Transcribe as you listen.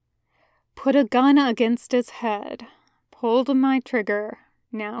put a gun against his head, pulled my trigger,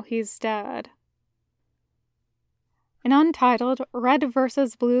 now he's dead. An untitled Red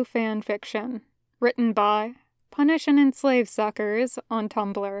vs. Blue fanfiction, written by Punish and Enslave Suckers on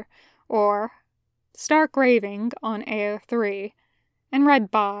Tumblr, or Stark Raving on AO3, and read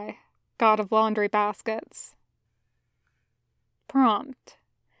by God of Laundry Baskets. Prompt: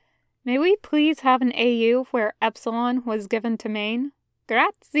 may we please have an AU where Epsilon was given to Maine?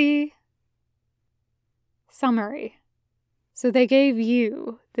 Grazie! Summary: so they gave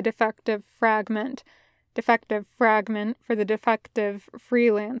you the defective fragment for the defective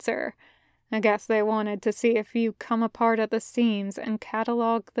freelancer. I guess they wanted to see if you come apart at the seams and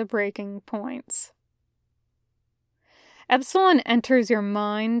catalog the breaking points. Epsilon enters your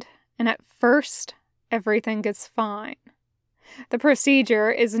mind, and at first, everything is fine. The procedure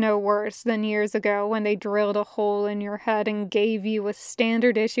is no worse than years ago when they drilled a hole in your head and gave you a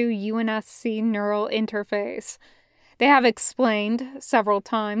standard issue UNSC neural interface. They have explained several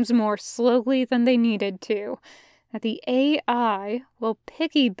times more slowly than they needed to that the AI will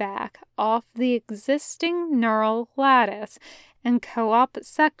piggyback off the existing neural lattice and co-opt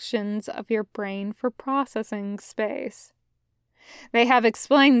sections of your brain for processing space. They have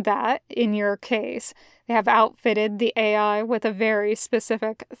explained that, in your case, they have outfitted the AI with a very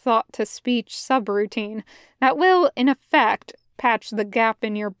specific thought-to-speech subroutine that will, in effect, patch the gap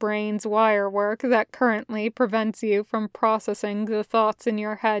in your brain's wirework that currently prevents you from processing the thoughts in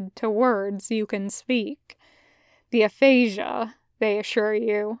your head to words you can speak. The aphasia, they assure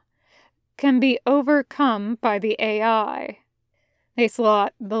you, can be overcome by the AI. They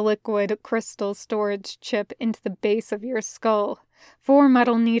slot the liquid crystal storage chip into the base of your skull, 4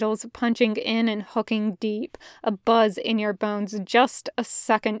 metal needles punching in and hooking deep, a buzz in your bones, just a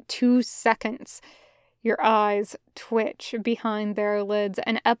second, 2 seconds. Your eyes twitch behind their lids,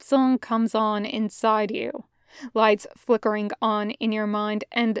 and Epsilon comes on inside you, lights flickering on in your mind,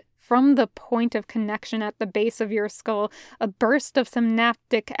 and from the point of connection at the base of your skull, a burst of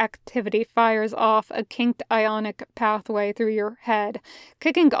synaptic activity fires off a kinked ionic pathway through your head,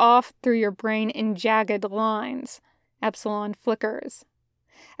 kicking off through your brain in jagged lines. Epsilon flickers.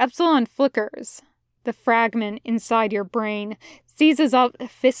 Epsilon flickers. The fragment inside your brain seizes up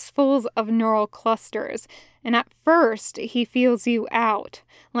fistfuls of neural clusters, and at first he feels you out,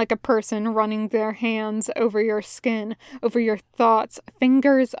 like a person running their hands over your skin, over your thoughts,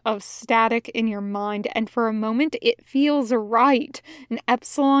 fingers of static in your mind, and for a moment it feels right, and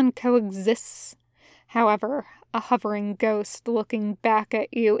Epsilon coexists. However, a hovering ghost looking back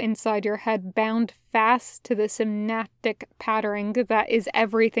at you inside your head, bound fast to the synaptic patterning that is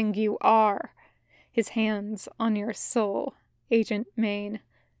everything you are. His hands on your soul, Agent Maine.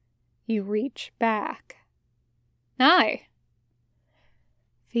 You reach back. Hi.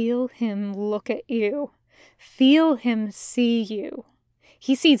 Feel him look at you. Feel him see you.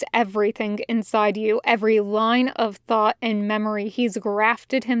 He sees everything inside you, every line of thought and memory he's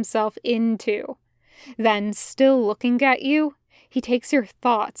grafted himself into. Then, still looking at you, he takes your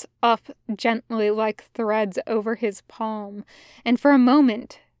thoughts up gently like threads over his palm, and for a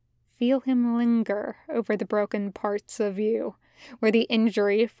moment, feel him linger over the broken parts of you, where the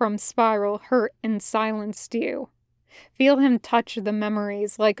injury from spiral hurt and silenced you. Feel him touch the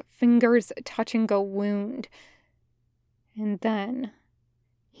memories like fingers touching a wound. And then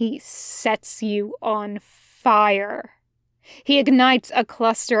he sets you on fire. He ignites a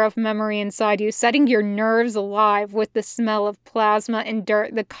cluster of memory inside you, setting your nerves alive with the smell of plasma and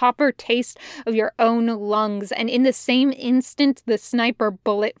dirt, the copper taste of your own lungs, and in the same instant, the sniper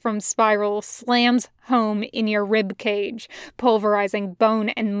bullet from Spiral slams home in your rib cage, pulverizing bone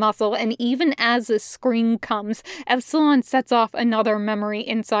and muscle, and even as the scream comes, Epsilon sets off another memory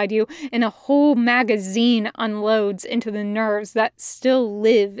inside you, and a whole magazine unloads into the nerves that still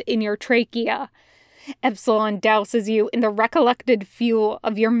live in your trachea. Epsilon douses you in the recollected fuel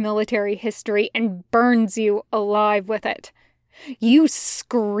of your military history and burns you alive with it. You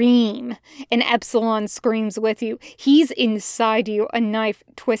scream, and Epsilon screams with you. He's inside you, a knife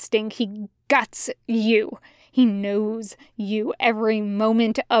twisting. He guts you. He knows you, every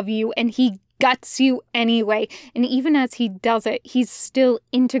moment of you, and he guts you anyway. And even as he does it, he's still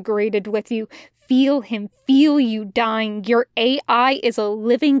integrated with you. Feel him, feel you dying. Your AI is a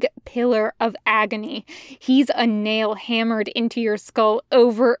living pillar of agony. He's a nail hammered into your skull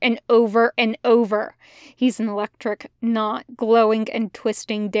over and over and over. He's an electric knot glowing and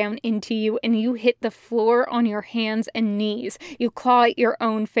twisting down into you, and you hit the floor on your hands and knees. You claw at your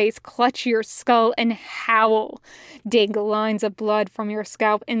own face, clutch your skull, and howl. Dig lines of blood from your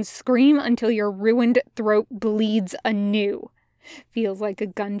scalp and scream until your ruined throat bleeds anew. Feels like a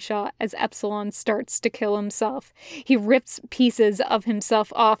gunshot as Epsilon starts to kill himself. He rips pieces of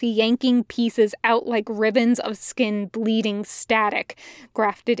himself off, yanking pieces out like ribbons of skin, bleeding static,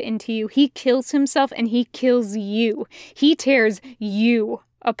 grafted into you. He kills himself and he kills you. He tears you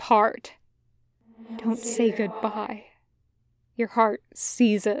apart. Don't say goodbye. Your heart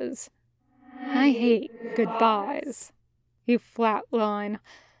seizes. I hate goodbyes. You flatline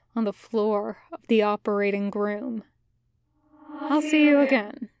on the floor of the operating room. I'll see you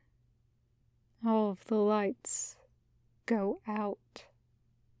again. All of the lights go out.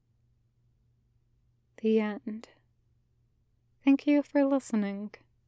 The end. Thank you for listening.